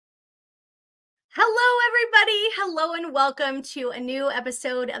Hello, everybody. Hello, and welcome to a new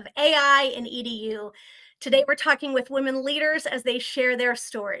episode of AI and EDU. Today, we're talking with women leaders as they share their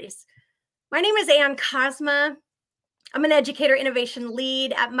stories. My name is Ann Cosma. I'm an educator innovation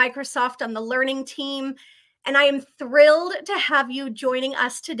lead at Microsoft on the learning team, and I am thrilled to have you joining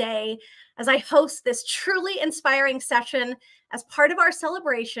us today as I host this truly inspiring session as part of our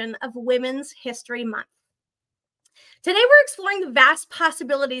celebration of Women's History Month. Today, we're exploring the vast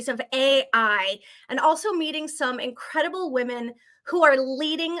possibilities of AI and also meeting some incredible women who are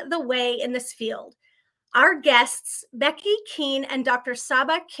leading the way in this field. Our guests, Becky Keene and Dr.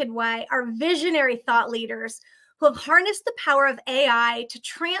 Sabba Quidwai, are visionary thought leaders who have harnessed the power of AI to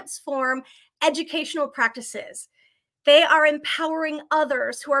transform educational practices. They are empowering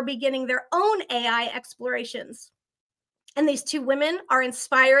others who are beginning their own AI explorations. And these two women are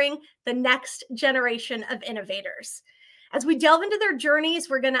inspiring the next generation of innovators. As we delve into their journeys,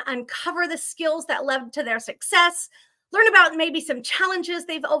 we're going to uncover the skills that led to their success, learn about maybe some challenges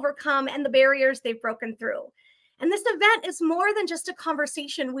they've overcome and the barriers they've broken through. And this event is more than just a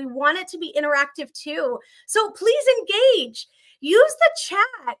conversation. We want it to be interactive too. So please engage. Use the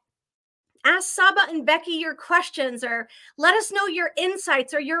chat. Ask Sabba and Becky your questions, or let us know your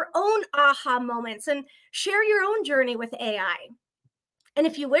insights or your own aha moments, and share your own journey with AI. And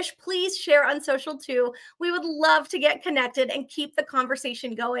if you wish, please share on social too. We would love to get connected and keep the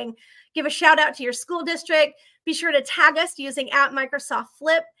conversation going. Give a shout out to your school district. Be sure to tag us using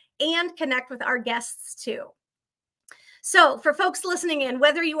 @MicrosoftFlip and connect with our guests too. So for folks listening in,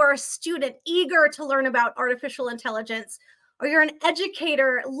 whether you are a student eager to learn about artificial intelligence, or you're an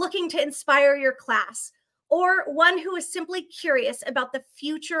educator looking to inspire your class, or one who is simply curious about the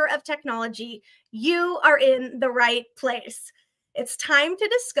future of technology, you are in the right place. It's time to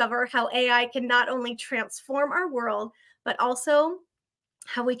discover how AI can not only transform our world, but also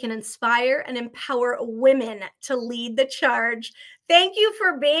how we can inspire and empower women to lead the charge. Thank you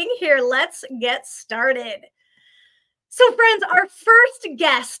for being here. Let's get started. So, friends, our first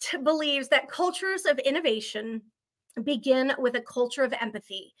guest believes that cultures of innovation begin with a culture of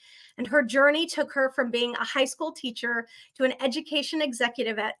empathy. And her journey took her from being a high school teacher to an education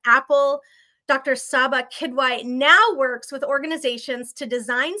executive at Apple. Dr. Sabba Quidwai now works with organizations to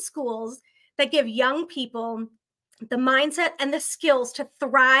design schools that give young people the mindset and the skills to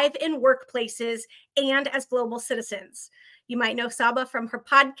thrive in workplaces and as global citizens. You might know Sabba from her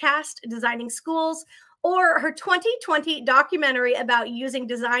podcast, Designing Schools, or her 2020 documentary about using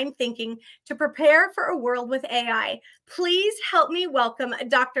design thinking to prepare for a world with AI. Please help me welcome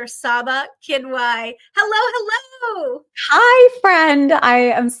Dr. Sabba Quidwai. Hello, hello. Hi, friend. I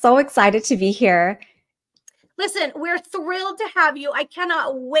am so excited to be here. Listen, we're thrilled to have you. I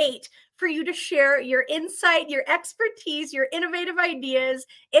cannot wait for you to share your insight, your expertise, your innovative ideas.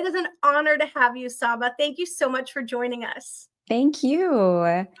 It is an honor to have you, Sabba. Thank you so much for joining us. Thank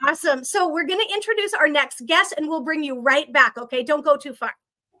you. Awesome. So we're going to introduce our next guest and we'll bring you right back. Okay, don't go too far.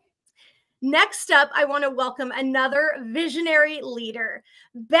 Next up, I want to welcome another visionary leader.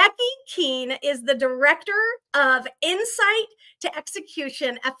 Becky Keene is the director of Insight to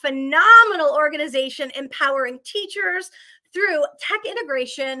Execution, a phenomenal organization empowering teachers through tech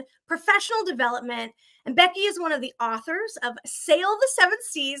integration, professional development. And Becky is one of the authors of Sail the Seven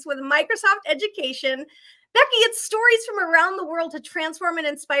Seas with Microsoft Education. Becky, it's stories from around the world to transform and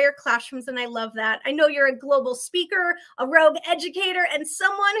inspire classrooms, and I love that. I know you're a global speaker, a rogue educator, and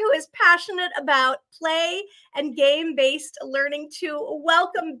someone who is passionate about play and game-based learning too.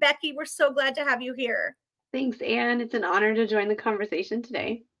 Welcome, Becky. We're so glad to have you here. Thanks, Anne. It's an honor to join the conversation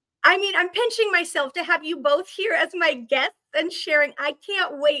today. I mean, I'm pinching myself to have you both here as my guests and sharing. I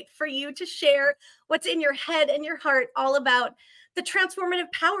can't wait for you to share what's in your head and your heart all about the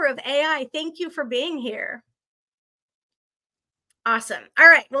transformative power of AI. Thank you for being here. Awesome. All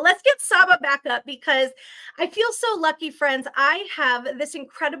right. Well, let's get Sabba back up because I feel so lucky, friends. I have this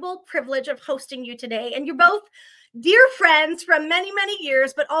incredible privilege of hosting you today. And you're both dear friends from many, many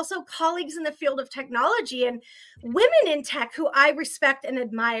years, but also colleagues in the field of technology and women in tech who I respect and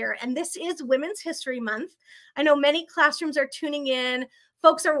admire. And this is Women's History Month. I know many classrooms are tuning in.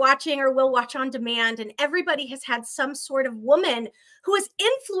 Folks are watching or will watch on demand, and everybody has had some sort of woman who has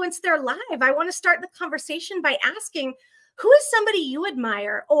influenced their life. I want to start the conversation by asking, who is somebody you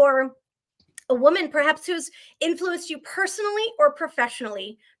admire, or a woman perhaps who's influenced you personally or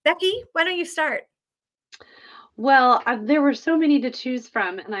professionally? Becky, why don't you start? Well, there were so many to choose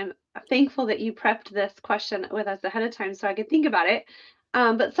from, and I'm thankful that you prepped this question with us ahead of time so I could think about it.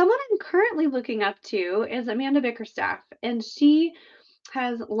 But someone I'm currently looking up to is Amanda Bickerstaff, and she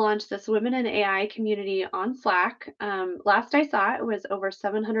has launched this Women in AI community on Slack. Last I saw, it was over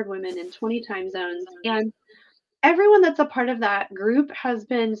 700 women in 20 time zones. And everyone that's a part of that group has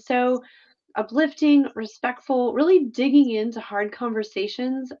been so uplifting, respectful, really digging into hard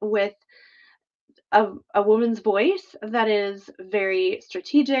conversations with a woman's voice that is very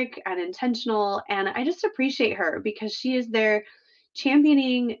strategic and intentional. And I just appreciate her because she is there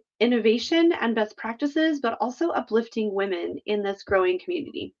championing innovation and best practices, but also uplifting women in this growing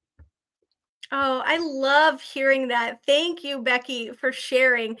community. Oh, I love hearing that. Thank you, Becky, for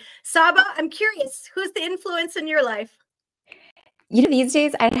sharing. Sabba, I'm curious, who's the influence in your life? These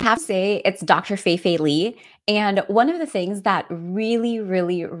days, I'd have to say it's Dr. Fei Li. And one of the things that really,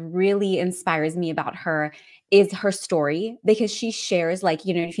 really, really inspires me about her is her story because she shares, like,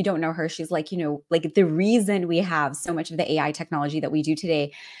 if you don't know her, she's like, like the reason we have so much of the AI technology that we do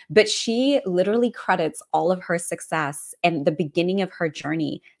today. But she literally credits all of her success and the beginning of her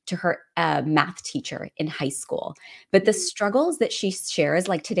journey to her math teacher in high school. But the struggles that she shares,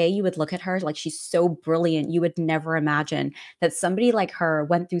 like today, you would look at her like she's so brilliant. You would never imagine that somebody like her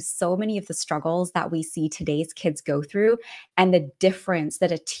went through so many of the struggles that we see today's kids go through and the difference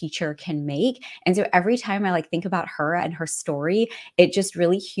that a teacher can make. And so every time I like think about her and her story, it just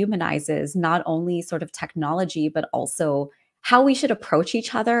really humanizes not only sort of technology, but also how we should approach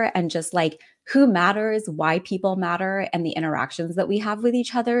each other and just like who matters, why people matter, and the interactions that we have with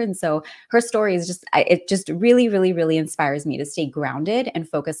each other. And so her story is just, it just really, really, really inspires me to stay grounded and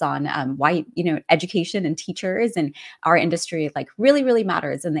focus on why, education and teachers and our industry like really, really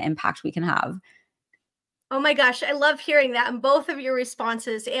matters and the impact we can have. Oh my gosh, I love hearing that in both of your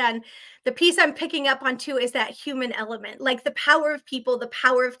responses. And the piece I'm picking up on too is that human element, like the power of people, the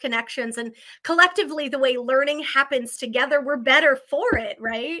power of connections, and collectively the way learning happens together, we're better for it,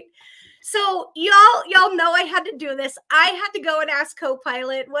 right? So y'all know I had to do this. I had to go and ask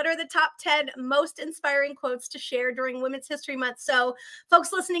Copilot, what are the top 10 most inspiring quotes to share during Women's History Month? So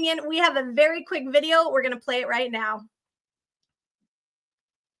folks listening in, we have a very quick video. We're going to play it right now.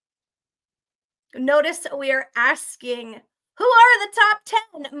 Notice we are asking, who are the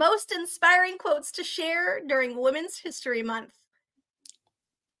top 10 most inspiring quotes to share during Women's History Month?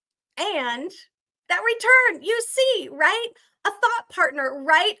 And that return, you see, right? A thought partner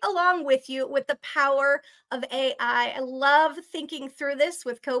right along with you with the power of AI. I love thinking through this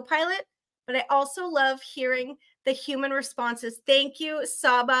with Copilot, but I also love hearing the human responses. Thank you,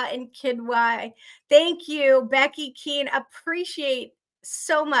 Sabba and Kidwai. Thank you, Becky Keene. Appreciate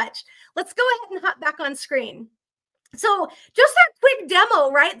so much. Let's go ahead and hop back on screen. So just that quick demo,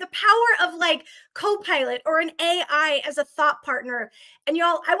 right? The power of like Copilot or an AI as a thought partner. And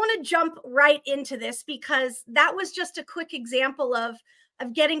y'all, I want to jump right into this because that was just a quick example of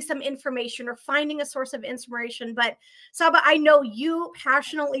getting some information or finding a source of inspiration. But Sabba, I know you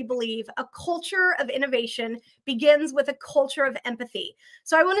passionately believe a culture of innovation begins with a culture of empathy.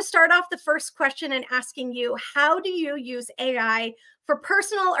 So I want to start off the first question and asking you, how do you use AI for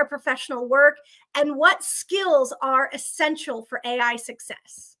personal or professional work? And what skills are essential for AI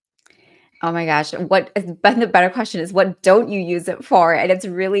success? Oh my gosh. But the better question is what don't you use it for? And it's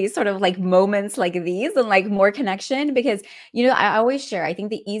really sort of like moments like these and like more connection because, I always share, I think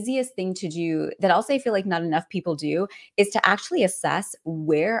the easiest thing to do that also I feel like not enough people do is to actually assess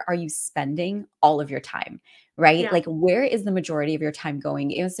where are you spending all of your time, right? Yeah. Like where is the majority of your time going?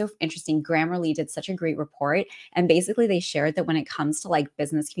 It was so interesting. Grammarly did such a great report. And basically they shared that when it comes to like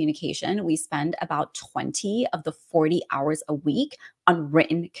business communication, we spend about 20 of the 40 hours a week on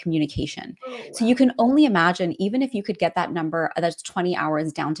written communication. Oh, So you wow. can only imagine, even if you could get that number that's 20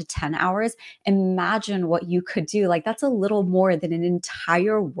 hours down to 10 hours, imagine what you could do. Like that's a little more than an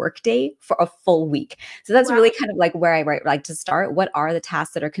entire workday for a full week. So that's Wow. really kind of like where I like to start. What are the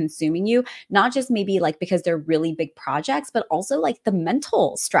tasks that are consuming you? Not just maybe like because they're really big projects, but also like the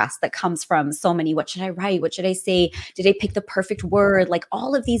mental stress that comes from so many. What should I write? What should I say? Did I pick the perfect word? Like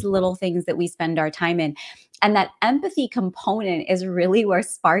all of these little things that we spend our time in. And that empathy component is really where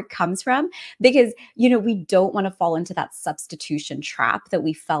Spark comes from because, we don't want to fall into that substitution trap that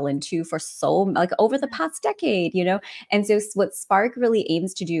we fell into for so like over the past decade. And so what Spark really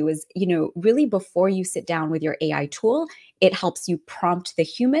aims to do is, really before you sit down with your AI tool, it helps you prompt the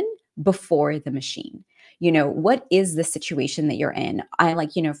human before the machine. What is the situation that you're in? I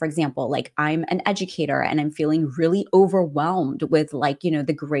like, for example, like I'm an educator and I'm feeling really overwhelmed with like,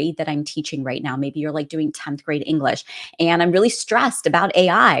 the grade that I'm teaching right now. Maybe you're like doing 10th grade English and I'm really stressed about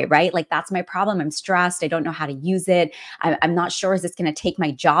AI, right? Like that's my problem. I'm stressed. I don't know how to use it. I'm not sure, is this going to take my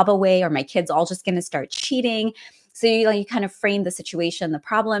job away or my kids all just going to start cheating? So you kind of frame the situation, the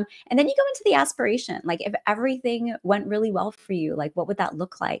problem, and then you go into the aspiration. Like, if everything went really well for you, like, what would that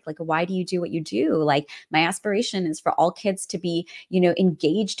look like? Like, why do you do what you do? Like, my aspiration is for all kids to be,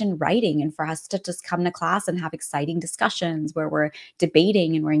 engaged in writing, and for us to just come to class and have exciting discussions where we're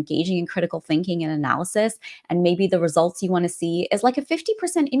debating and we're engaging in critical thinking and analysis. And maybe the results you want to see is like a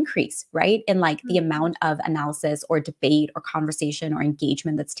 50% increase, right? In like the amount of analysis or debate or conversation or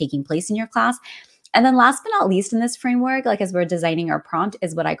engagement that's taking place in your class. And then last but not least in this framework, like as we're designing our prompt,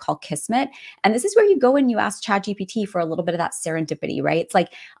 is what I call Kismet. And this is where you go and you ask ChatGPT for a little bit of that serendipity, right? It's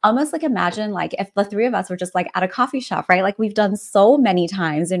like almost like, imagine like if the three of us were just like at a coffee shop, right? Like we've done so many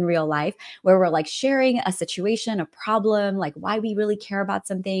times in real life where we're like sharing a situation, a problem, like why we really care about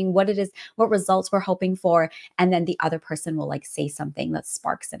something, what it is, what results we're hoping for. And then the other person will like say something that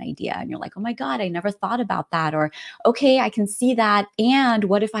sparks an idea. And you're like, oh my God, I never thought about that. Or, okay, I can see that. And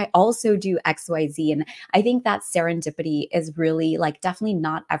what if I also do XYZ? And I think that serendipity is really like definitely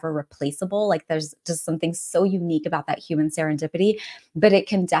not ever replaceable. Like there's just something so unique about that human serendipity, but it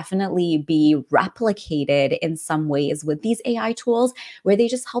can definitely be replicated in some ways with these AI tools where they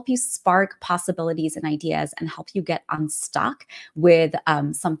just help you spark possibilities and ideas and help you get unstuck with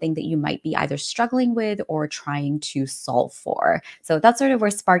something that you might be either struggling with or trying to solve for. So that's sort of where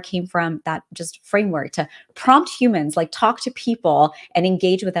Spark came from, that just framework to prompt humans, like talk to people and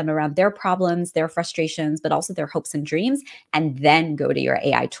engage with them around their problems, their frustrations, but also their hopes and dreams, and then go to your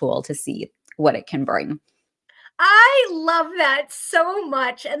AI tool to see what it can bring. I love that so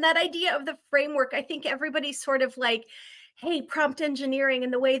much. And that idea of the framework, I think everybody's sort of like, hey, prompt engineering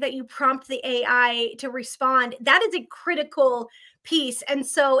and the way that you prompt the AI to respond, that is a critical piece. And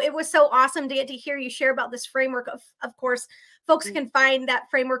so it was so awesome to get to hear you share about this framework. Of course, folks can find that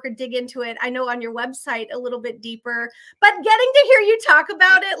framework or dig into it, I know, on your website a little bit deeper. But getting to hear you talk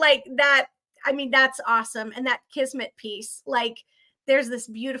about it like that, I mean, that's awesome. And that Kismet piece, like there's this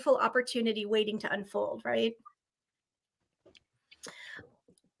beautiful opportunity waiting to unfold, right?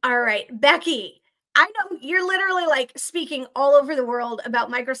 All right, Becky, I know you're literally like speaking all over the world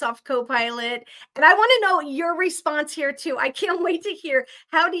about Microsoft Copilot, and I want to know your response here too. I can't wait to hear,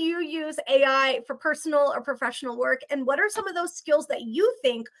 how do you use AI for personal or professional work, and what are some of those skills that you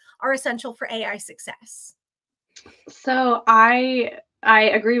think are essential for AI success? So I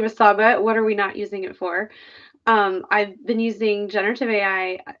agree with Sabba. What are we not using it for? I've been using generative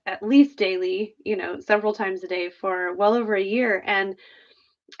AI at least daily, several times a day for well over a year, and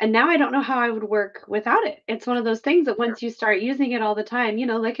now I don't know how I would work without it. It's one of those things that once you start using it all the time,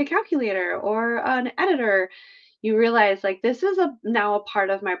 like a calculator or an editor, you realize like this is now a part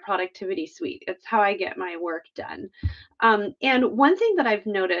of my productivity suite. It's how I get my work done. And one thing that I've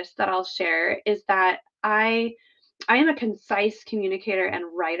noticed that I'll share is that I am a concise communicator and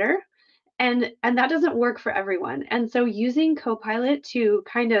writer, and that doesn't work for everyone. And so using Copilot to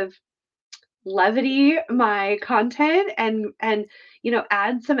kind of levity my content and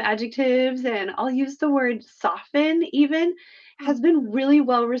add some adjectives, and I'll use the word soften even, has been really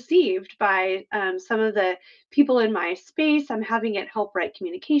well received by some of the people in my space. I'm having it help write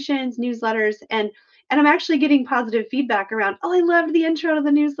communications, newsletters, and I'm actually getting positive feedback around, oh, I loved the intro to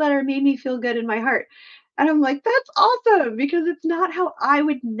the newsletter, it made me feel good in my heart. And I'm like, that's awesome, because it's not how I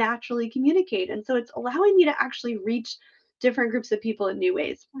would naturally communicate. And so it's allowing me to actually reach different groups of people in new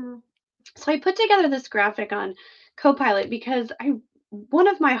ways. So I put together this graphic on Copilot because one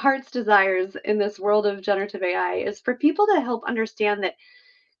of my heart's desires in this world of generative AI is for people to help understand that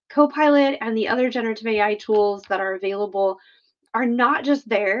Copilot and the other generative AI tools that are available are not just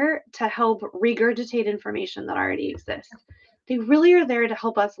there to help regurgitate information that already exists. They really are there to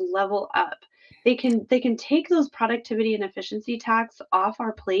help us level up. They can take those productivity and efficiency tasks off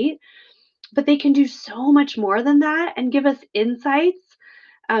our plate, but they can do so much more than that and give us insights.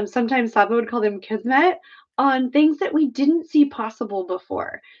 Sometimes Saba would call them kismet, on things that we didn't see possible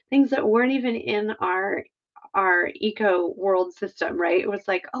before, things that weren't even in our eco world system, right? It was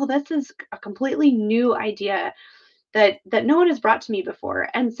like, oh, this is a completely new idea that no one has brought to me before.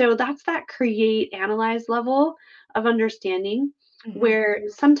 And so that's that create, analyze level of understanding, where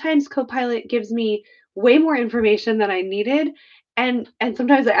sometimes Copilot gives me way more information than I needed. And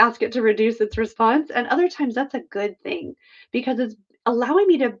sometimes I ask it to reduce its response. And other times that's a good thing, because it's allowing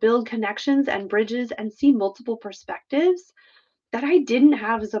me to build connections and bridges and see multiple perspectives that I didn't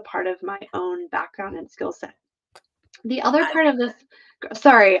have as a part of my own background and skill set. The other part of this,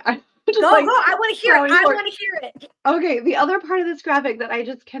 sorry, I'm just Go, like go. I want to hear it. I want to hear it. Okay, the other part of this graphic that I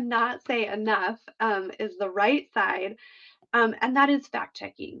just cannot say enough is the right side, and that is fact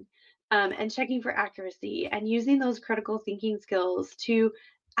checking, and checking for accuracy and using those critical thinking skills to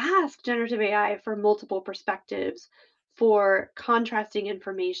ask generative AI for multiple perspectives, for contrasting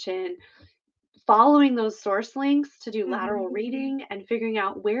information, following those source links to do lateral reading and figuring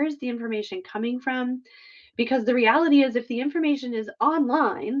out where is the information coming from. Because the reality is, if the information is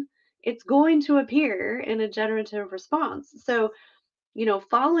online, it's going to appear in a generative response. So,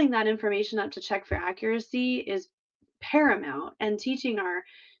 following that information up to check for accuracy is paramount, and teaching our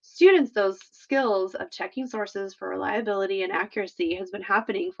students those skills of checking sources for reliability and accuracy has been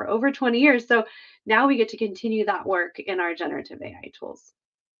happening for over 20 years. So now we get to continue that work in our generative AI tools.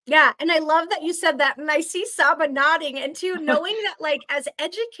 Yeah, and I love that you said that, and I see Sabba nodding, and too, knowing that, like, as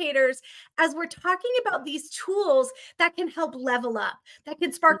educators, as we're talking about these tools that can help level up, that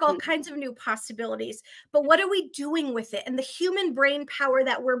can spark all Mhm. kinds of new possibilities, but what are we doing with it? And the human brain power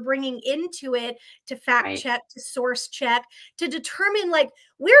that we're bringing into it to fact Right. check, to source check, to determine, like,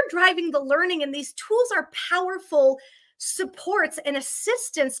 we're driving the learning, and these tools are powerful supports and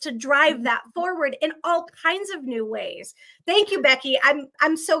assistance to drive that forward in all kinds of new ways. Thank you, Becky.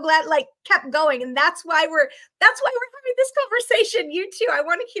 I'm so glad, like, kept going, and that's why we're having this conversation. You too. I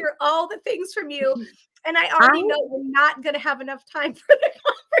want to hear all the things from you, and I I already know we're not going to have enough time for the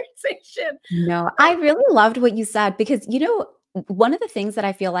conversation. No, But I really loved what you said because, one of the things that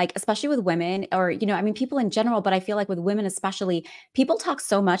I feel like, especially with women or, I mean, people in general, but I feel like with women especially, people talk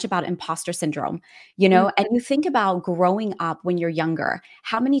so much about imposter syndrome, Mm. and you think about growing up when you're younger,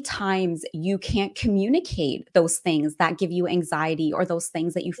 how many times you can't communicate those things that give you anxiety or those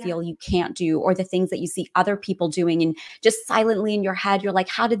things that you yeah, feel you can't do or the things that you see other people doing and just silently in your head, you're like,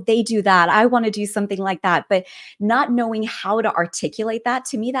 how did they do that? I want to do something like that. But not knowing how to articulate that,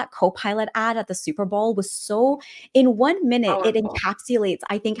 to me, that Copilot ad at the Super Bowl was so, in 1 minute, it Powerful. encapsulates,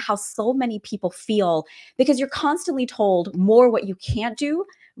 I think, how so many people feel because you're constantly told more what you can't do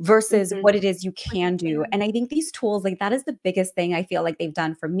versus Mhm. what it is you what you can do. can. And I think these tools, like, that is the biggest thing I feel like they've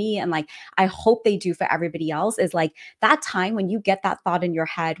done for me. And like, I hope they do for everybody else is like that time when you get that thought in your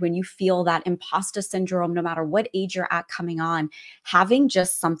head, when you feel that imposter syndrome, no matter what age you're at coming on, having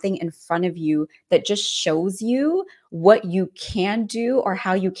just something in front of you that just shows you what you can do or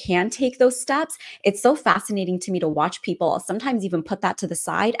how you can take those steps. It's so fascinating to me to watch people sometimes even put that to the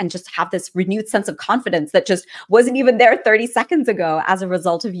side and just have this renewed sense of confidence that just wasn't even there 30 seconds ago as a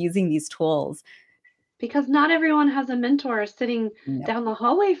result of using these tools. Because not everyone has a mentor sitting No. down the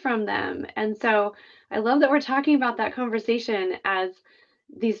hallway from them. And so I love that we're talking about that conversation as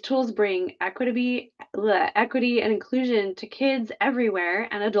these tools bring equity and inclusion to kids everywhere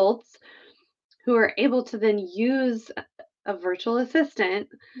and adults who are able to then use a virtual assistant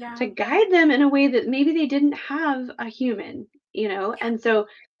to Yeah. guide them in a way that maybe they didn't have a human. And so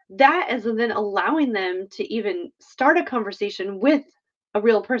that is then allowing them to even start a conversation with a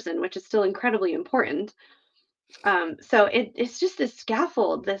real person, which is still incredibly important. So it's just this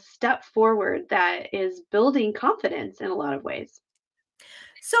scaffold, this step forward that is building confidence in a lot of ways.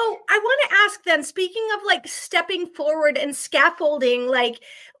 So I want to ask then, speaking of like stepping forward and scaffolding, like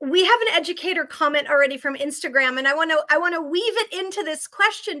we have an educator comment already from Instagram, and I want to weave it into this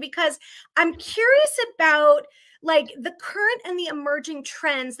question because I'm curious about like the current and the emerging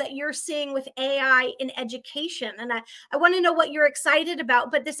trends that you're seeing with AI in education. And I want to know what you're excited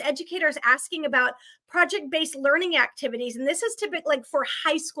about. But this educator is asking about project-based learning activities. And this is typical like for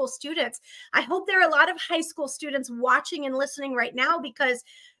high school students. I hope there are a lot of high school students watching and listening right now because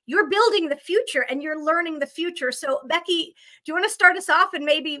you're building the future and you're learning the future. So, Becky, do you want to start us off and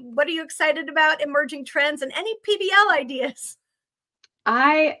maybe what are you excited about, emerging trends, and any PBL ideas?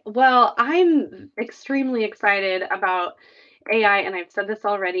 I'm extremely excited about AI, and I've said this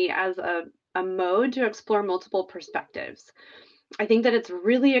already, as a mode to explore multiple perspectives. I think that it's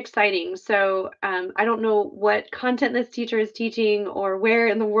really exciting. So I don't know what content this teacher is teaching or where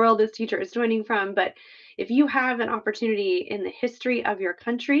in the world this teacher is joining from, but if you have an opportunity in the history of your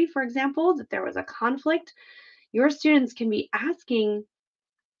country, for example, that there was a conflict, your students can be asking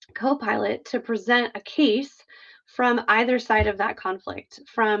Copilot to present a case from either side of that conflict,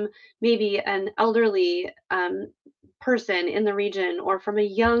 from maybe an elderly person in the region or from a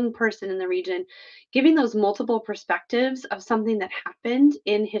young person in the region, giving those multiple perspectives of something that happened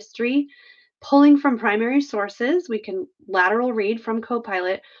in history, pulling from primary sources. We can lateral read from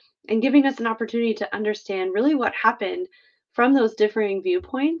Copilot and giving us an opportunity to understand really what happened from those differing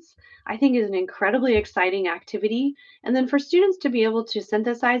viewpoints, I think is an incredibly exciting activity. And then for students to be able to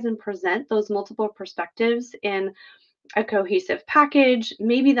synthesize and present those multiple perspectives in a cohesive package,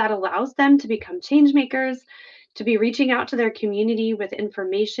 maybe that allows them to become change makers, to be reaching out to their community with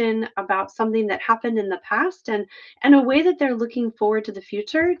information about something that happened in the past and a way that they're looking forward to the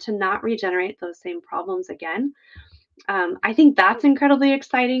future to not regenerate those same problems again. I think that's incredibly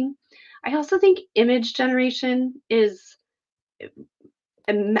exciting. I also think image generation is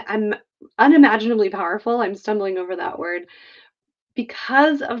unimaginably powerful. I'm stumbling over that word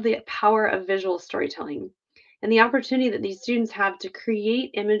because of the power of visual storytelling and the opportunity that these students have to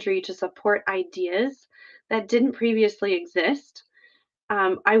create imagery to support ideas that didn't previously exist.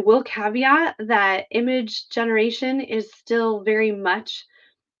 I will caveat that image generation is still very much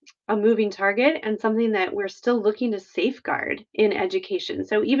a moving target and something that we're still looking to safeguard in education.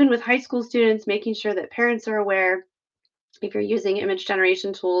 So, even with high school students, making sure that parents are aware if you're using image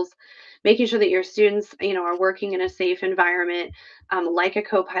generation tools, making sure that your students, are working in a safe environment, like a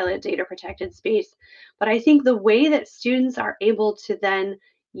co-pilot data protected space. But I think the way that students are able to then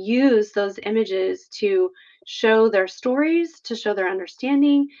use those images to show their stories, to show their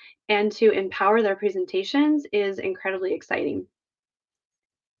understanding, and to empower their presentations is incredibly exciting.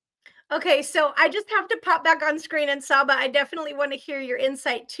 Okay, so I just have to pop back on screen, and Sabba, I definitely want to hear your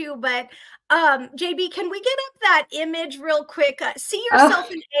insight too. But JB, can we get up that image real quick? See Oh,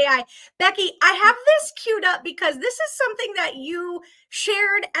 yourself in AI. Becky, I have this queued up because this is something that you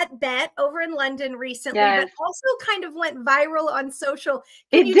shared at Bet over in London recently, but yes, also kind of went viral on social.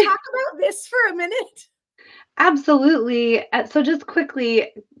 Can it you did. talk about this for a minute? Absolutely. So just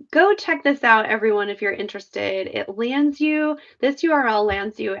quickly, go check this out, everyone, if you're interested. This URL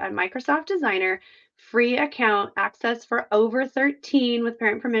lands you at Microsoft Designer, free account access for over 13 with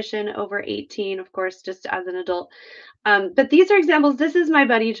parent permission, over 18, of course, just as an adult. But these are examples. This is my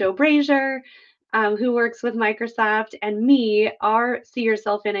buddy Joe Brazier, who works with Microsoft, and me, our See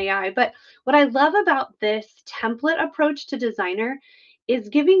Yourself in AI. But what I love about this template approach to designer is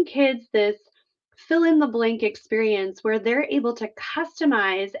giving kids this fill in the blank experience where they're able to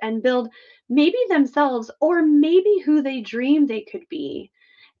customize and build maybe themselves or maybe who they dream they could be.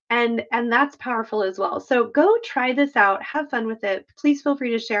 And that's powerful as well. So go try this out, have fun with it. Please feel free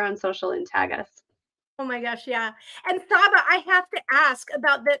to share on social and tag us. Oh my gosh, yeah. And Saba, I have to ask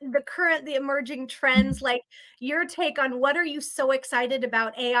about the emerging trends, like your take on what are you so excited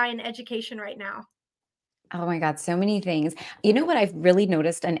about AI in education right now? Oh my God, so many things. You know what I've really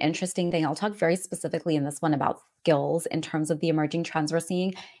noticed an interesting thing, I'll talk very specifically in this one about skills in terms of the emerging trends we're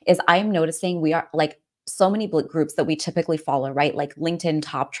seeing, is I'm noticing we are like so many groups that we typically follow, right? Like LinkedIn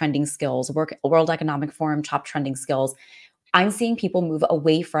top trending skills, World Economic Forum top trending skills. I'm seeing people move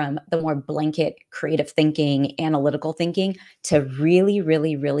away from the more blanket creative thinking, analytical thinking to really,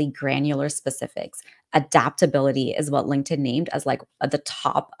 really, really granular specifics. Adaptability is what LinkedIn named as like at the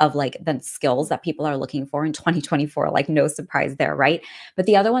top of like the skills that people are looking for in 2024. Like, no surprise there, right? But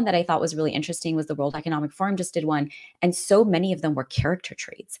the other one that I thought was really interesting was the World Economic Forum just did one. And so many of them were character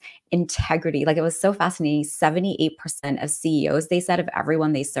traits, integrity. Like, it was so fascinating. 78% of CEOs, they said, of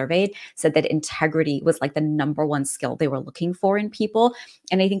everyone they surveyed, said that integrity was like the number one skill they were looking for in people.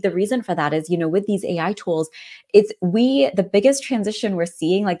 And I think the reason for that is, with these AI tools, the biggest transition we're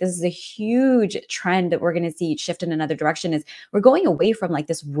seeing, like this is a huge trend that we're going to see shift in another direction, is we're going away from like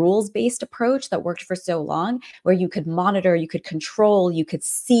this rules-based approach that worked for so long, where you could monitor, you could control, you could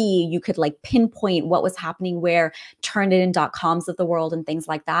see, you could like pinpoint what was happening where, turn it in .coms of the world and things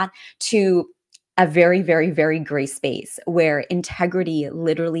like that, to a very, very, very gray space where integrity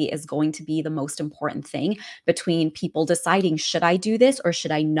literally is going to be the most important thing between people deciding, should I do this or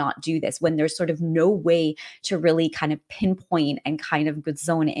should I not do this? When there's sort of no way to really kind of pinpoint and kind of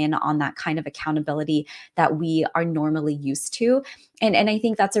zone in on that kind of accountability that we are normally used to. And I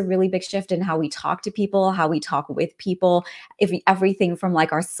think that's a really big shift in how we talk to people, how we talk with people, everything from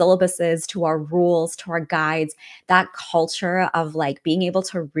like our syllabuses to our rules to our guides, that culture of like being able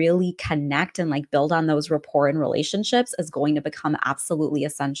to really connect and like build on those rapport and relationships is going to become absolutely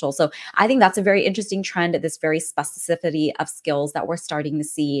essential. So I think that's a very interesting trend, this very specificity of skills that we're starting to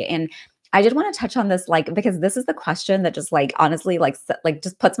see. And I did want to touch on this, like, because this is the question that just like honestly, like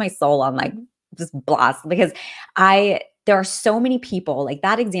just puts my soul on like just blast, because there are so many people, like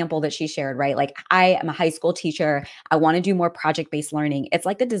that example that she shared, right? Like, I am a high school teacher. I want to do more project-based learning. It's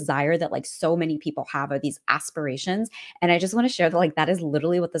like the desire that like so many people have, are these aspirations. And I just want to share that like that is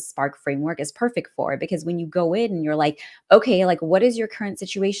literally what the Spark framework is perfect for. Because when you go in and you're like, okay, like what is your current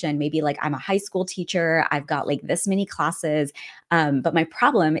situation? Maybe like I'm a high school teacher. I've got like this many classes. But my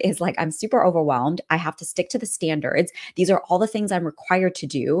problem is like I'm super overwhelmed. I have to stick to the standards. These are all the things I'm required to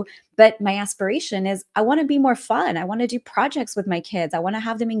do. But my aspiration is I want to be more fun. I want to do projects with my kids. I want to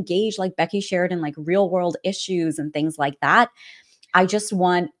have them engage, like Becky shared, in like real world issues and things like that. I just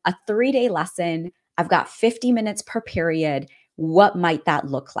want a 3-day lesson. I've got 50 minutes per period. What might that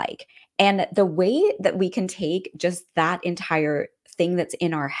look like? And the way that we can take just that entire thing that's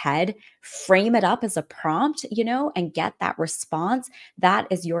in our head, frame it up as a prompt, and get that response. That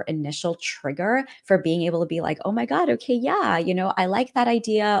is your initial trigger for being able to be like, oh my God, okay, yeah, I like that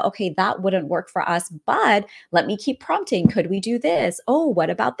idea. Okay, that wouldn't work for us, but let me keep prompting. Could we do this? Oh, what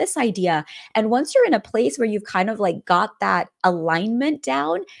about this idea? And once you're in a place where you've kind of like got that alignment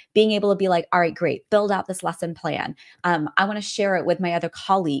down, being able to be like, all right, great, build out this lesson plan. I want to share it with my other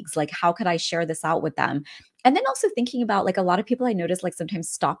colleagues. Like, how could I share this out with them? And then also thinking about like a lot of people I notice like sometimes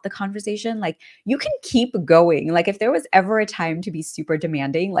stop the conversation. Like you can keep going. Like if there was ever a time to be super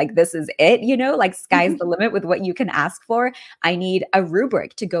demanding, like this is it, like sky's the limit with what you can ask for. I need a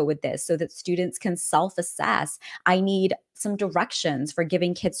rubric to go with this so that students can self-assess. I need some directions for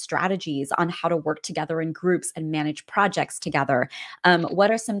giving kids strategies on how to work together in groups and manage projects together.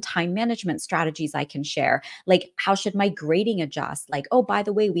 What are some time management strategies I can share? Like, how should my grading adjust? Like, oh, by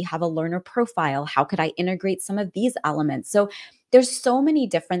the way, we have a learner profile. How could I integrate some of these elements? So there's so many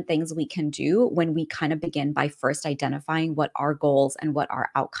different things we can do when we kind of begin by first identifying what our goals and what our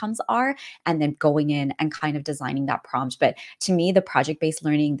outcomes are, and then going in and kind of designing that prompt. But to me, the project-based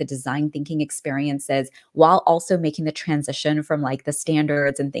learning, the design thinking experiences, while also making the transition from like the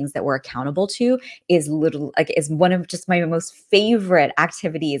standards and things that we're accountable to, is one of just my most favorite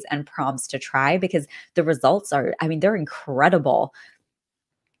activities and prompts to try, because the results are, I mean, they're incredible.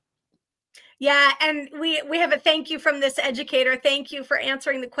 Yeah, and we have a thank you from this educator. Thank you for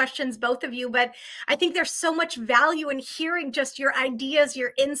answering the questions, both of you. But I think there's so much value in hearing just your ideas,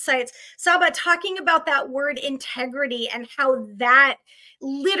 your insights. Sabba, talking about that word integrity and how that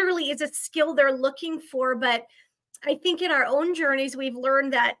literally is a skill they're looking for. But I think in our own journeys, we've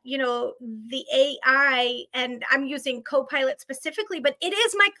learned that, the AI, and I'm using Copilot specifically, but it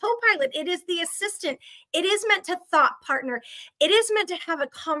is my Copilot. It is the assistant. It is meant to thought partner. It is meant to have a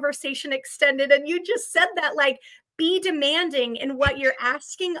conversation extended. And you just said that, like, be demanding in what you're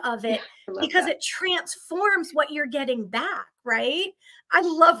asking of it, because it transforms what you're getting back, right? I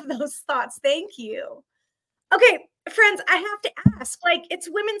love those thoughts. Thank you. Okay, friends, I have to ask, like, it's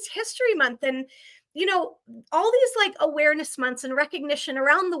Women's History Month, and all these like awareness months and recognition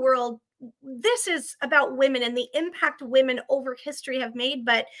around the world, this is about women and the impact women over history have made,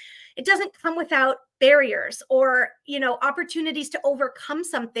 but it doesn't come without barriers or opportunities to overcome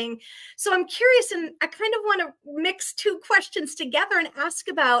something. So I'm curious, and I kind of want to mix two questions together and ask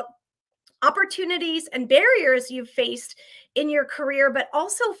about opportunities and barriers you've faced in your career, but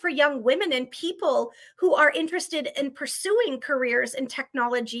also for young women and people who are interested in pursuing careers in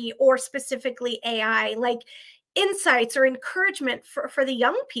technology or specifically AI, like insights or encouragement for the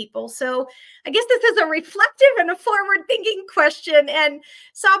young people. So I guess this is a reflective and a forward thinking question. And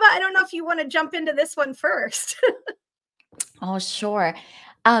Sabba, I don't know if you want to jump into this one first. Oh, sure.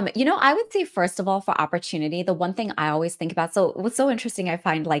 I would say, first of all, for opportunity, the one thing I always think about. So, what's so interesting, I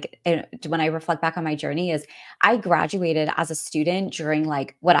find like when I reflect back on my journey, is I graduated as a student during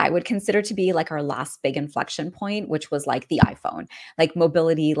like what I would consider to be like our last big inflection point, which was like the iPhone, like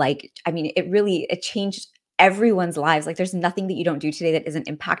mobility. Like, I mean, it changed everyone's lives. Like, there's nothing that you don't do today that isn't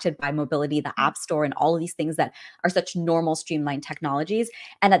impacted by mobility, the App Store, and all of these things that are such normal, streamlined technologies.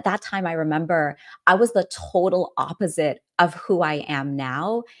 And at that time, I remember I was the total opposite of who I am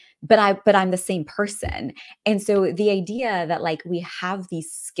now, but I'm the same person. And so the idea that like we have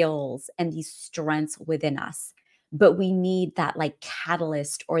these skills and these strengths within us, but we need that like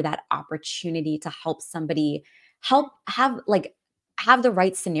catalyst or that opportunity to help somebody help have the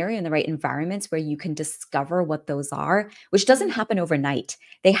right scenario and the right environments where you can discover what those are, which doesn't happen overnight.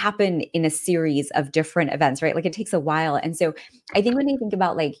 They happen in a series of different events, right? Like it takes a while. And so I think when you think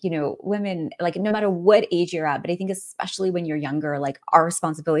about like, women, like no matter what age you're at, but I think especially when you're younger, like our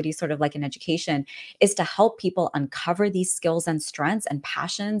responsibility sort of like in education is to help people uncover these skills and strengths and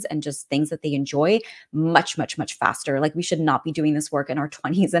passions and just things that they enjoy much, much, much faster. Like we should not be doing this work in our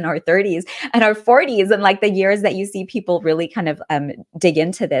 20s and our 30s and our 40s and like the years that you see people really kind of dig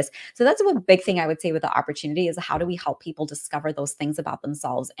into this. So that's one big thing I would say with the opportunity is how do we help people discover those things about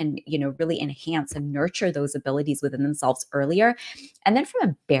themselves and, really enhance and nurture those abilities within themselves earlier. And then from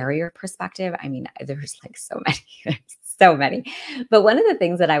a barrier perspective, I mean, there's like so many, so many. But one of the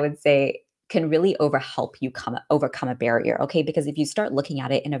things that I would say can really help you overcome a barrier, okay? Because if you start looking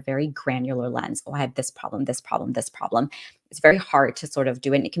at it in a very granular lens, oh, I have this problem, this problem, this problem, it's very hard to sort of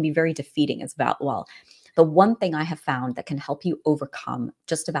do it. And it can be very defeating as well. The one thing I have found that can help you overcome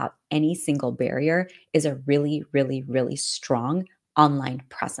just about any single barrier is a really, really, really strong online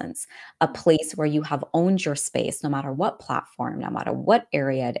presence, a place where you have owned your space, no matter what platform, no matter what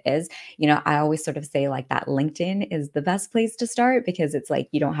area it is. I always sort of say like that LinkedIn is the best place to start because it's like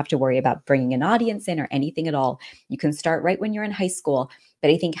you don't have to worry about bringing an audience in or anything at all. You can start right when you're in high school.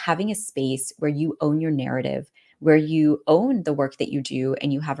 But I think having a space where you own your narrative, where you own the work that you do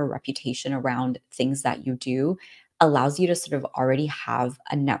and you have a reputation around things that you do allows you to sort of already have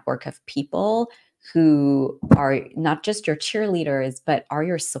a network of people who are not just your cheerleaders, but are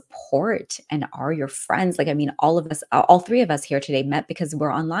your support and are your friends. Like, I mean, all of us, all three of us here today met because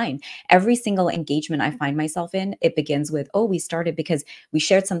we're online. Every single engagement I find myself in, it begins with, oh, we started because we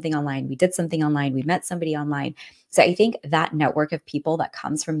shared something online, we did something online, we met somebody online. So I think that network of people that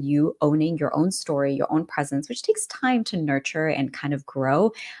comes from you owning your own story, your own presence, which takes time to nurture and kind of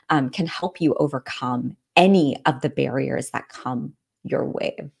grow, can help you overcome any of the barriers that come your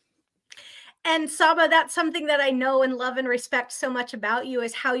way. And Sabba, that's something that I know and love and respect so much about you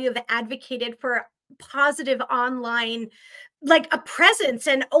is how you have advocated for positive online, like a presence,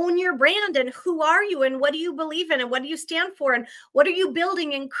 and own your brand and who are you and what do you believe in and what do you stand for and what are you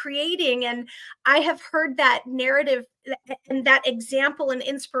building and creating. And I have heard that narrative and that example and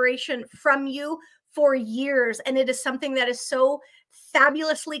inspiration from you for years. And it is something that is so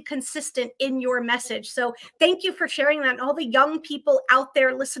fabulously consistent in your message. So thank you for sharing that. And all the young people out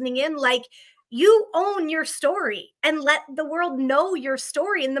there listening in, like, you own your story and let the world know your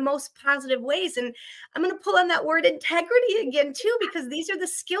story in the most positive ways. And I'm going to pull on that word integrity again too, because these are the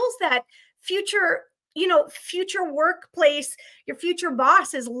skills that future workplace, your future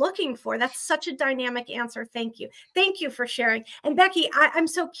boss is looking for. That's such a dynamic answer. Thank you for sharing. And Becky, I'm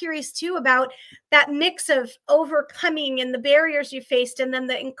so curious too about that mix of overcoming and the barriers you faced, and then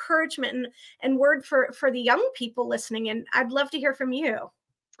the encouragement and word for the young people listening. And I'd love to hear from you.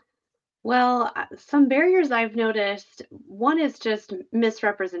 Well, some barriers I've noticed, one is just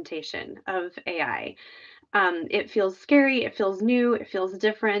misrepresentation of AI. It feels scary, it feels new, it feels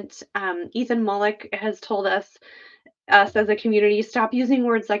different. Ethan Mollick has told us as a community, stop using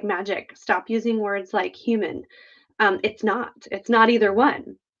words like magic, stop using words like human. It's not either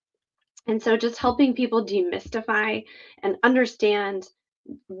one. And so just helping people demystify and understand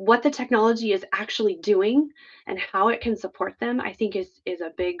what the technology is actually doing and how it can support them, I think is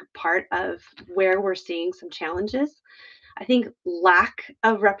a big part of where we're seeing some challenges. I think lack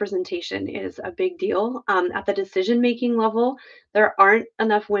of representation is a big deal. At the decision making level, there aren't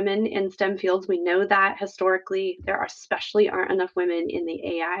enough women in STEM fields. We know that historically. There especially aren't enough women in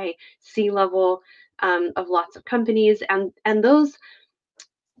the AI C level of lots of companies. And those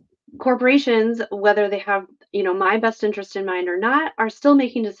corporations, whether they have my best interest in mind or not, are still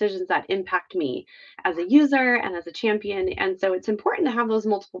making decisions that impact me as a user and as a champion. And so it's important to have those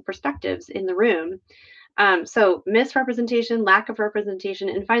multiple perspectives in the room. So misrepresentation, lack of representation,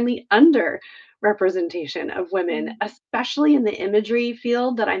 and finally under representation of women, especially in the imagery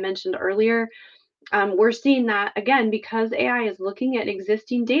field that I mentioned earlier. We're seeing that again because AI is looking at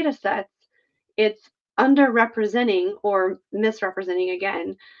existing data sets. It's underrepresenting or misrepresenting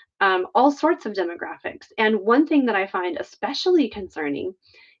again all sorts of demographics. And one thing that I find especially concerning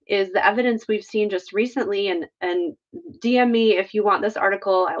is the evidence we've seen just recently. And DM me if you want this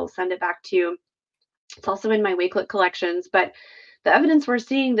article, I will send it back to you. It's also in my Wakelet collections, but the evidence we're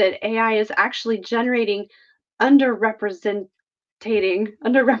seeing that AI is actually generating underrepresenting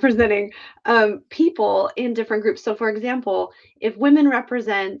people in different groups. So for example, if women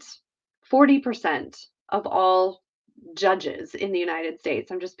represent 40% of all judges in the United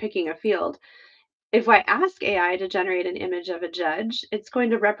States, I'm just picking a field. If I ask AI to generate an image of a judge, it's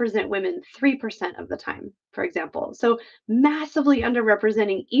going to represent women 3% of the time, for example. So massively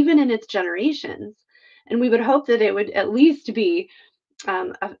underrepresenting even in its generations. And we would hope that it would at least be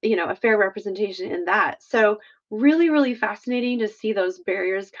a fair representation in that. So really, really fascinating to see those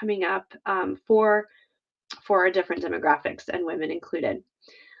barriers coming up for our different demographics and women included.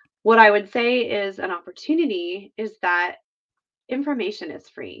 What I would say is an opportunity is that information is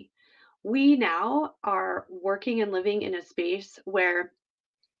free. We now are working and living in a space where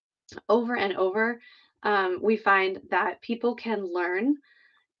over and over we find that people can learn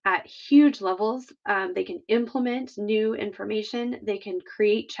at huge levels. They can implement new information. They can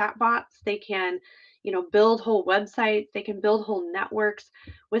create chatbots. They can, build whole websites. They can build whole networks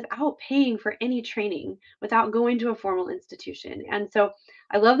without paying for any training, without going to a formal institution. And so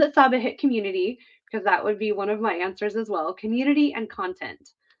I love that Sabba hit community because that would be one of my answers as well. Community and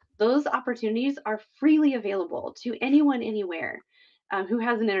content. Those opportunities are freely available to anyone, anywhere who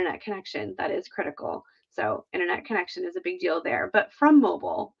has an internet connection that is critical. So internet connection is a big deal there, but from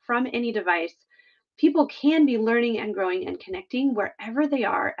mobile, from any device, people can be learning and growing and connecting wherever they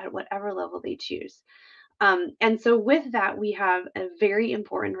are at whatever level they choose. And so, with that, we have a very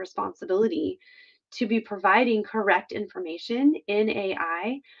important responsibility to be providing correct information in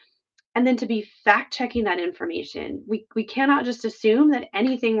AI, and then to be fact checking that information. We cannot just assume that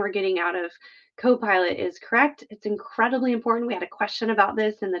anything we're getting out of Copilot is correct. It's incredibly important. We had a question about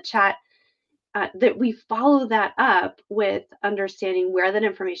this in the chat, that we follow that up with understanding where that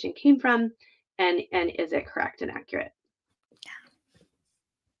information came from, and is it correct and accurate.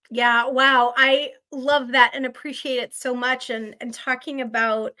 Yeah, wow. I love that and appreciate it so much. And talking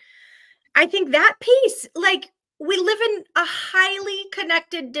about, I think that piece, like, we live in a highly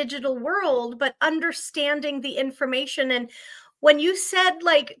connected digital world, but understanding the information. And when you said,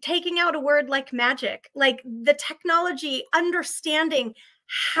 like, taking out a word like magic, like the technology, understanding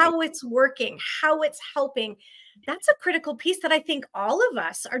how it's working, how it's helping, that's a critical piece that I think all of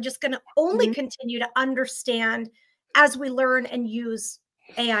us are just going to only continue to understand as we learn and use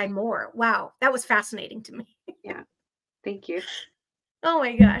AI more. Wow, that was fascinating to me. Yeah, thank you. Oh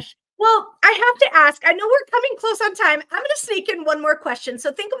my gosh. Well, I have to ask, I know we're coming close on time. I'm going to sneak in one more question.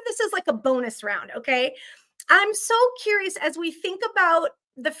 So think of this as like a bonus round, okay? I'm so curious, as we think about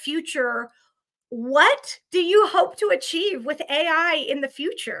the future, what do you hope to achieve with AI in the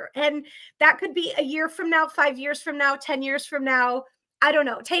future? And that could be a year from now, 5 years from now, 10 years from now. I don't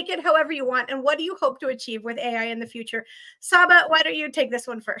know. Take it however you want. And what do you hope to achieve with AI in the future? Sabba, why don't you take this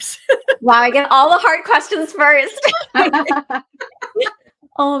one first? Wow, I get all the hard questions first.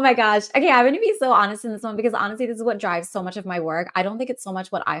 Oh my gosh. Okay, I'm going to be so honest in this one because honestly, this is what drives so much of my work. I don't think it's so much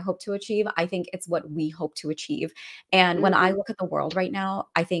what I hope to achieve. I think it's what we hope to achieve. And when I look at the world right now,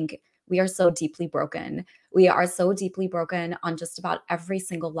 I think we are so deeply broken. We are so deeply broken on just about every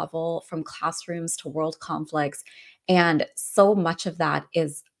single level, from classrooms to world conflicts. And so much of that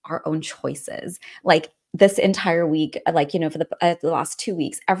is our own choices. Like, this entire week, like, for the last 2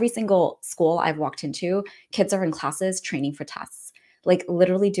 weeks, every single school I've walked into, kids are in classes training for tests, like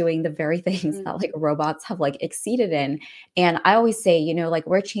literally doing the very things that like robots have like exceeded in. And I always say, like,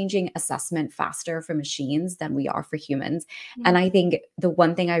 we're changing assessment faster for machines than we are for humans. And I think the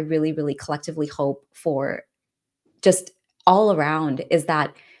one thing I really, really collectively hope for just all around is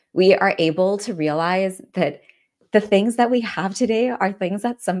that we are able to realize that the things that we have today are things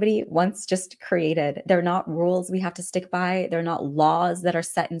that somebody once just created. They're not rules we have to stick by. They're not laws that are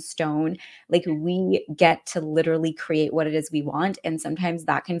set in stone. Like, we get to literally create what it is we want. And sometimes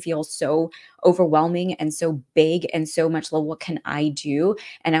that can feel so overwhelming and so big and so much like, what can I do?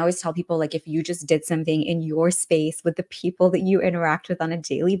 And I always tell people, like, if you just did something in your space with the people that you interact with on a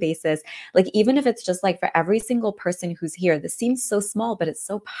daily basis, like, even if it's just like for every single person who's here, this seems so small, but it's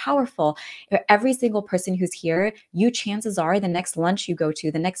so powerful. For every single person who's here, chances are the next lunch you go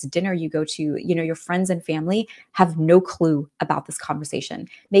to, the next dinner you go to, your friends and family have no clue about this conversation.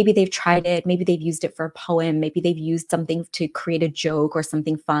 Maybe they've tried it, maybe they've used it for a poem, maybe they've used something to create a joke or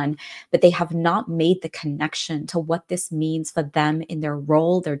something fun, but they have not made the connection to what this means for them in their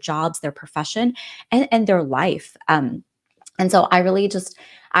role, their jobs, their profession, and their life. And so I really just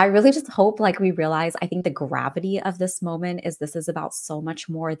hope, like, we realize, I think the gravity of this moment is this is about so much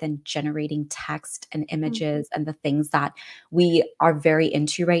more than generating text and images and the things that we are very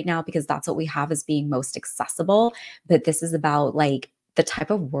into right now, because that's what we have as being most accessible. But this is about, like, the type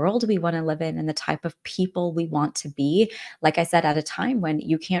of world we want to live in and the type of people we want to be. Like I said, at a time when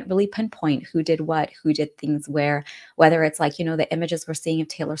you can't really pinpoint who did what, who did things where, whether it's like, the images we're seeing of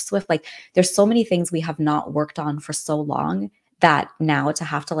Taylor Swift, like, there's so many things we have not worked on for so long that now to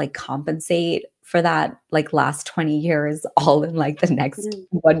have to like compensate for that, like, last 20 years all in like the next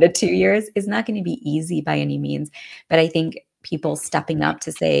 1 to 2 years is not going to be easy by any means. But I think people stepping up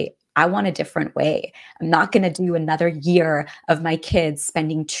to say, I want a different way. I'm not going to do another year of my kids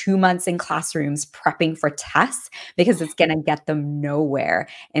spending 2 months in classrooms prepping for tests, because it's going to get them nowhere.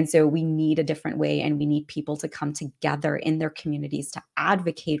 And so we need a different way, and we need people to come together in their communities to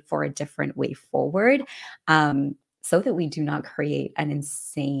advocate for a different way forward, so that we do not create an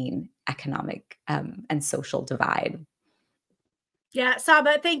insane economic and social divide. Yeah,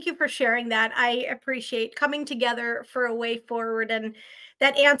 Sabba, thank you for sharing that. I appreciate coming together for a way forward. And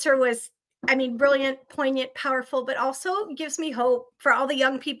that answer was, I mean, brilliant, poignant, powerful, but also gives me hope for all the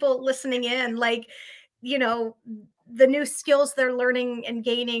young people listening in. Like, the new skills they're learning and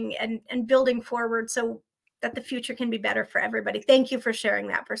gaining and building forward, so that the future can be better for everybody. Thank you for sharing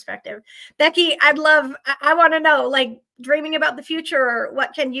that perspective. Becky, I want to know, like, dreaming about the future, or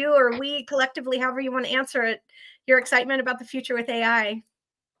what can you or we collectively, however you want to answer it, your excitement about the future with AI?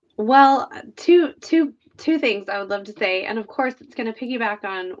 Well, two two things I would love to say. And of course, it's going to piggyback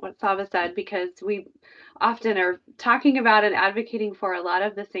on what Sabba said, because we often are talking about and advocating for a lot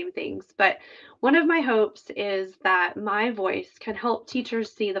of the same things. But one of my hopes is that my voice can help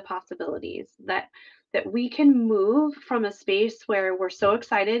teachers see the possibilities, that we can move from a space where we're so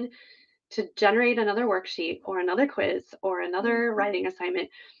excited to generate another worksheet or another quiz or another writing assignment,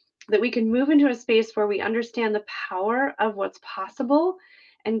 that we can move into a space where we understand the power of what's possible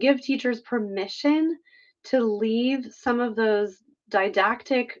and give teachers permission to leave some of those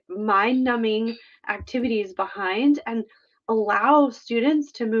didactic, mind-numbing activities behind and allow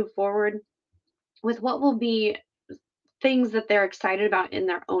students to move forward with what will be things that they're excited about in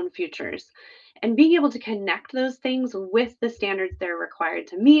their own futures. And being able to connect those things with the standards they're required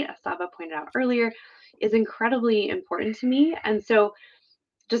to meet, as Sabba pointed out earlier, is incredibly important to me. And so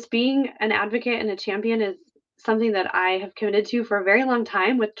just being an advocate and a champion is something that I have committed to for a very long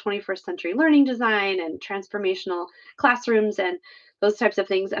time with 21st century learning design and transformational classrooms and those types of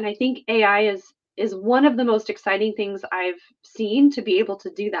things. And I think AI is one of the most exciting things I've seen to be able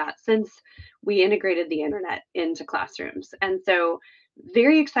to do that since we integrated the internet into classrooms. And so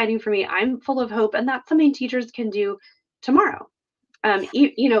very exciting for me. I'm full of hope, and that's something teachers can do tomorrow.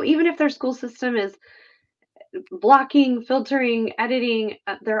 Even if their school system is blocking, filtering, editing,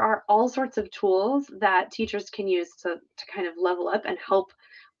 there are all sorts of tools that teachers can use to kind of level up and help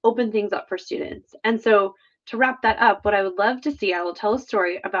open things up for students. And so to wrap that up, what I would love to see, I will tell a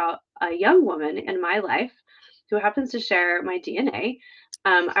story about a young woman in my life who happens to share my DNA.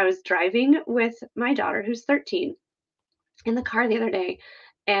 I was driving with my daughter, who's 13, in the car the other day,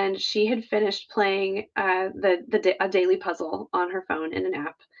 and she had finished playing a daily puzzle on her phone in an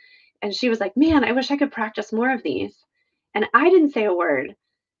app. And she was like, man, I wish I could practice more of these. And I didn't say a word,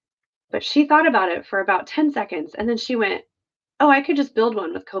 but she thought about it for about 10 seconds. And then she went, oh, I could just build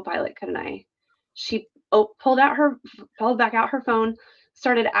one with Copilot, couldn't I? She pulled back out her phone,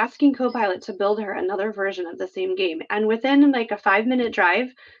 started asking Copilot to build her another version of the same game. And within like a 5-minute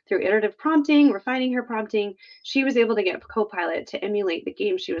drive through iterative prompting, refining her prompting, she was able to get Copilot to emulate the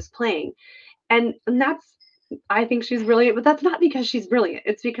game she was playing. And that's, I think she's brilliant, but that's not because she's brilliant.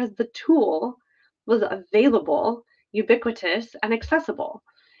 It's because the tool was available, ubiquitous, and accessible.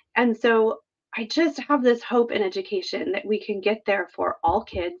 And so I just have this hope in education that we can get there for all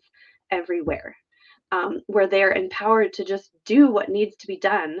kids everywhere, where they're empowered to just do what needs to be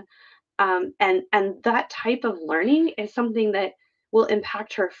done. And that type of learning is something that will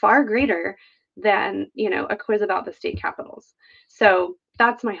impact her far greater than, a quiz about the state capitals. So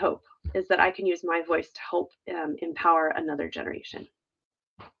that's my hope, is that I can use my voice to help empower another generation.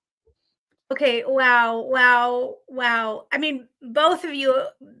 Okay, wow. I mean, both of you,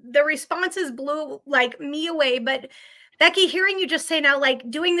 the responses blew like me away, but Becky, hearing you just say now,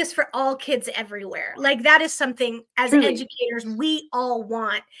 like doing this for all kids everywhere, like that is something as Truly. Educators we all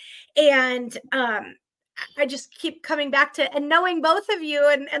want. And I just keep coming back to, and knowing both of you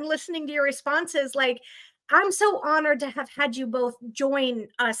and listening to your responses, like I'm so honored to have had you both join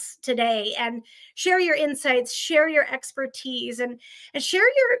us today and share your insights, share your expertise, and share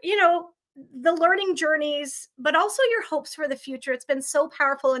your, the learning journeys, but also your hopes for the future. It's been so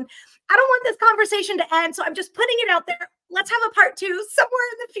powerful. And I don't want this conversation to end, so I'm just putting it out there. Let's have a part 2 somewhere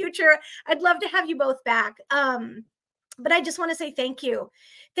in the future. I'd love to have you both back. But I just want to say thank you.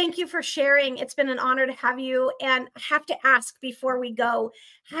 Thank you for sharing. It's been an honor to have you. And I have to ask before we go,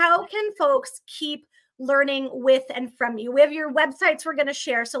 how can folks keep learning with and from you? We have your websites we're going to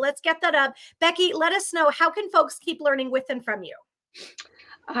share, so let's get that up. Becky, let us know, how can folks keep learning with and from you?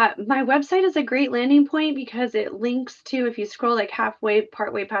 My website is a great landing point because it links to, if you scroll like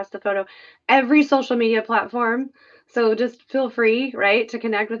partway past the photo, every social media platform. So just feel free, right, to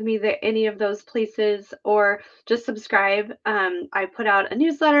connect with me at any of those places, or just subscribe. I put out a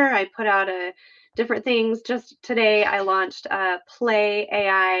newsletter. I put out different things. Just today, I launched a Play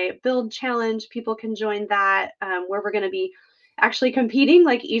AI Build Challenge. People can join that, where we're going to be actually competing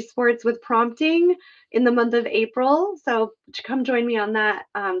like esports with prompting in the month of April. So come join me on that.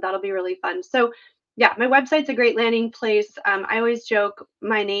 That'll be really fun. So yeah, my website's a great landing place. I always joke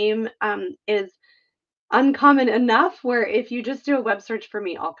my name is uncommon enough where if you just do a web search for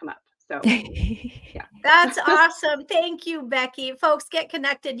me, I'll come up. So yeah. That's awesome. Thank you, Becky. Folks, get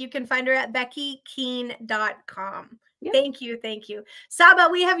connected. You can find her at beckykeene.com. Yep. Thank you. Sabba,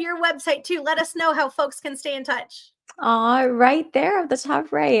 we have your website too. Let us know how folks can stay in touch. Aw, right there at the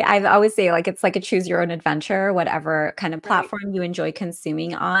top right. I always say, like, it's like a choose your own adventure, whatever kind of Right. platform you enjoy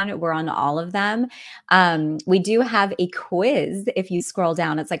consuming on, we're on all of them. We do have a quiz if you scroll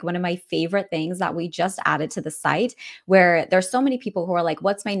down. It's like one of my favorite things that we just added to the site, where there's so many people who are like,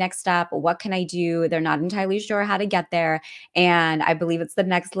 what's my next step? What can I do? They're not entirely sure how to get there. And I believe it's the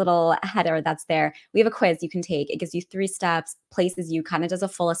next little header that's there. We have a quiz you can take. It gives you 3 steps, places you, kind of does a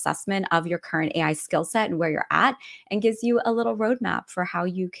full assessment of your current AI skill set and where you're at, and gives you a little roadmap for how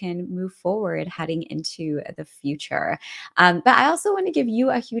you can move forward heading into the future. But I also want to give you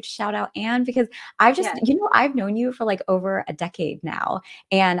a huge shout out, Anne, because I've just, Yes. I've known you for like over a decade now.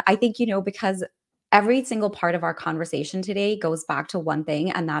 And I think, because every single part of our conversation today goes back to one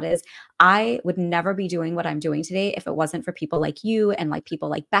thing, and that is I would never be doing what I'm doing today if it wasn't for people like you and like people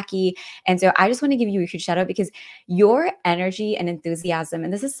like Becky. And so I just want to give you a huge shout out, because your energy and enthusiasm,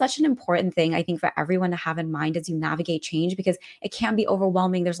 and this is such an important thing, I think, for everyone to have in mind as you navigate change, because it can be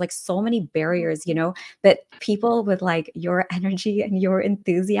overwhelming. There's like so many barriers, but people with like your energy and your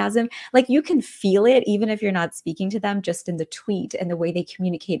enthusiasm, like you can feel it even if you're not speaking to them, just in the tweet and the way they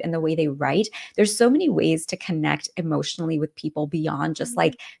communicate and the way they write. There's so many ways to connect emotionally with people beyond just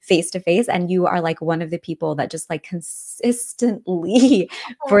like face to face. And you are like one of the people that just like consistently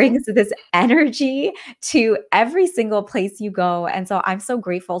brings this energy to every single place you go. And so I'm so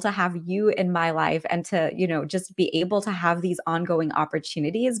grateful to have you in my life, and to, just be able to have these ongoing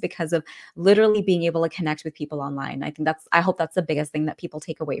opportunities because of literally being able to connect with people online. I hope that's the biggest thing that people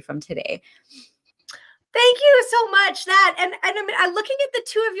take away from today. Thank you so much. And I mean, I'm looking at the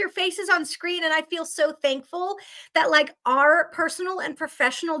two of your faces on screen, and I feel so thankful that like our personal and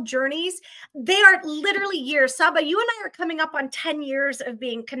professional journeys, they are literally years. Sabba, you and I are coming up on 10 years of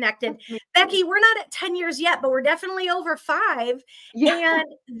being connected. Becky, we're not at 10 years yet, but we're definitely over 5. Yeah. And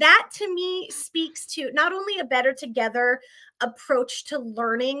that to me speaks to not only a better together approach to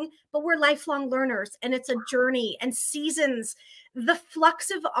learning, but we're lifelong learners, and it's a journey and seasons. The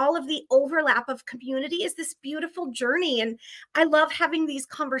flux of all of the overlap of community is this beautiful journey. And I love having these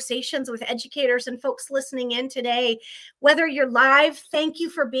conversations with educators and folks listening in today. Whether you're live, thank you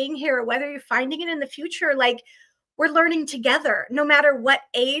for being here, or whether you're finding it in the future, like we're learning together, no matter what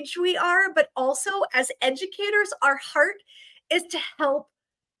age we are. But also as educators, our heart is to help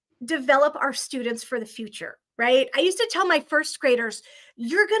develop our students for the future, right? I used to tell my first graders,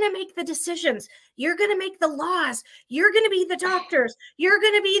 you're going to make the decisions. You're going to make the laws. You're going to be the doctors. You're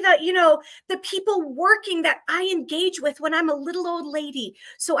going to be the people working that I engage with when I'm a little old lady.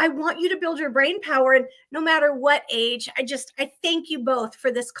 So I want you to build your brain power. And no matter what age, I thank you both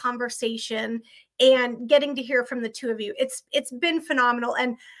for this conversation and getting to hear from the two of you. It's been phenomenal.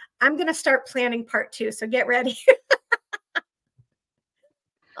 And I'm going to start planning part 2. So get ready.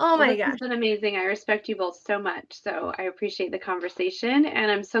 Oh my gosh. This has been amazing. I respect you both so much. So I appreciate the conversation,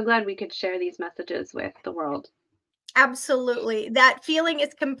 and I'm so glad we could share these messages with the world. Absolutely. That feeling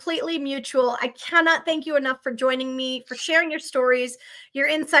is completely mutual. I cannot thank you enough for joining me, for sharing your stories, your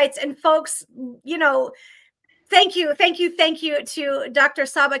insights, and folks, thank you to Dr.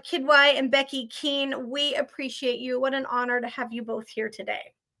 Sabba Quidwai and Becky Keene. We appreciate you. What an honor to have you both here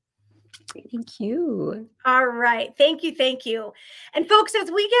today. Thank you. All right. Thank you. And folks,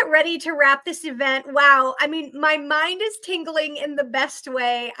 as we get ready to wrap this event, wow, I mean, my mind is tingling in the best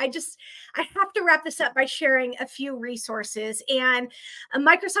way. I have to wrap this up by sharing a few resources. And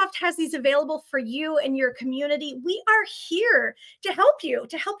Microsoft has these available for you and your community. We are here to help you,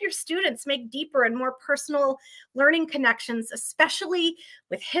 to help your students make deeper and more personal learning connections, especially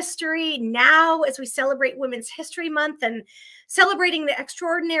with history now as we celebrate Women's History Month and celebrating the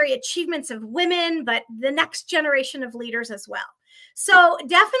extraordinary achievements of women, but the next generation of leaders as well. So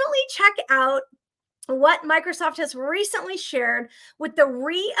definitely check out what Microsoft has recently shared with the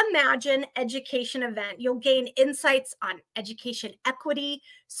Reimagine Education event. You'll gain insights on education equity,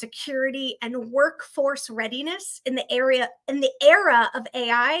 security, and workforce readiness in the era of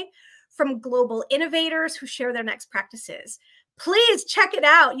AI from global innovators who share their next practices. Please check it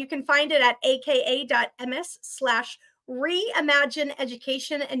out. You can find it at aka.ms/Reimagine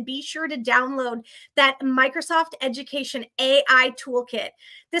Education, and be sure to download that Microsoft Education AI Toolkit.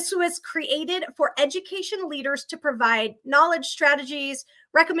 This was created for education leaders to provide knowledge, strategies,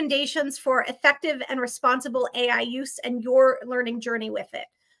 recommendations for effective and responsible AI use and your learning journey with it.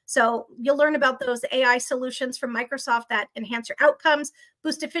 So you'll learn about those AI solutions from Microsoft that enhance your outcomes,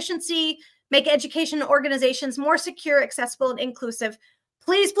 boost efficiency, make education organizations more secure, accessible, and inclusive.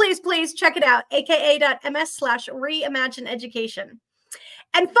 Please check it out, aka.ms/Reimagine Education.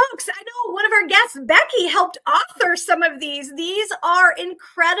 And folks, I know one of our guests, Becky, helped author some of these. These are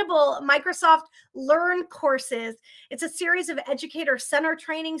incredible Microsoft Learn courses. It's a series of educator-centered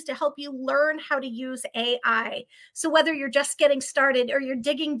trainings to help you learn how to use AI. So whether you're just getting started or you're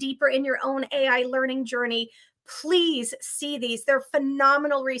digging deeper in your own AI learning journey, please see these. They're a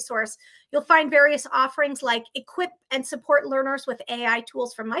phenomenal resource. You'll find various offerings like equip and support learners with AI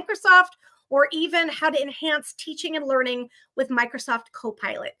tools from Microsoft, or even how to enhance teaching and learning with Microsoft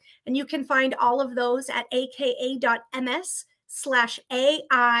Copilot. And you can find all of those at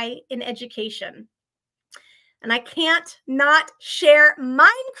aka.ms/AI in education. And I can't not share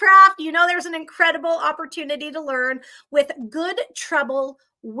Minecraft. You know, there's an incredible opportunity to learn with Good Trouble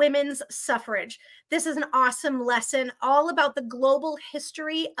Women's Suffrage. This is an awesome lesson all about the global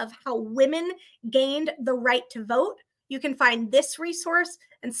history of how women gained the right to vote. You can find this resource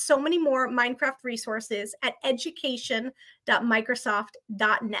and so many more Minecraft resources at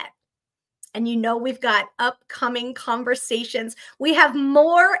education.microsoft.net. And you know we've got upcoming conversations. We have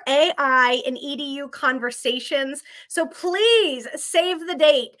more AI and EDU conversations. So please save the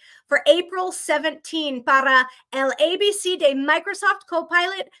date for April 17 para el ABC de Microsoft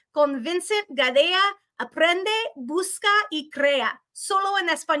Copilot con Vincent Gadea. Aprende, busca y crea. Solo en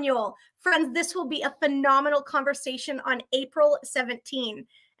español. Friends, this will be a phenomenal conversation on April 17.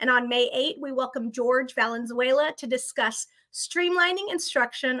 And on May 8, we welcome George Valenzuela to discuss streamlining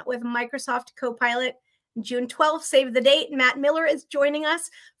instruction with Microsoft Copilot. June 12th, save the date. Matt Miller is joining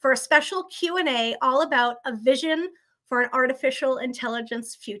us for a special Q&A all about a vision for an artificial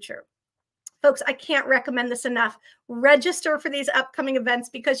intelligence future. Folks, I can't recommend this enough. Register for these upcoming events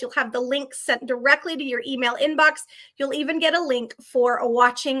because you'll have the link sent directly to your email inbox. You'll even get a link for a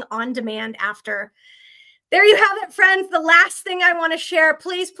watching on demand after. There you have it, friends. The last thing I want to share,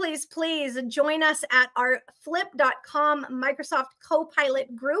 please, please, please join us at our flip.com Microsoft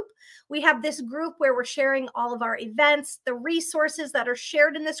Copilot group. We have this group where we're sharing all of our events, the resources that are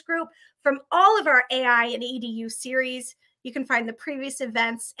shared in this group from all of our AI and EDU series. You can find the previous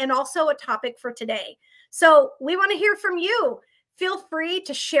events and also a topic for today. So we want to hear from you. Feel free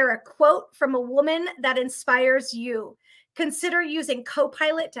to share a quote from a woman that inspires you. Consider using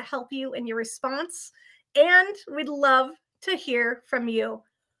Copilot to help you in your response. And we'd love to hear from you.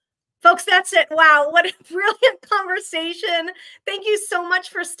 Folks, that's it. Wow, what a brilliant conversation. Thank you so much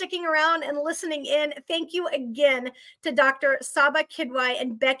for sticking around and listening in. Thank you again to Dr. Sabba Quidwai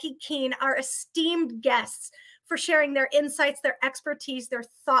and Becky Keene, our esteemed guests, for sharing their insights, their expertise, their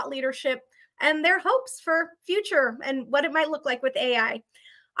thought leadership, and their hopes for future and what it might look like with AI.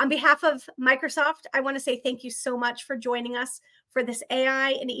 On behalf of Microsoft, I want to say thank you so much for joining us for this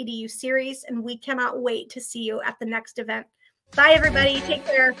AI and EDU series, and we cannot wait to see you at the next event. Bye, everybody. Take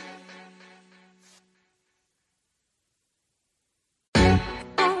care.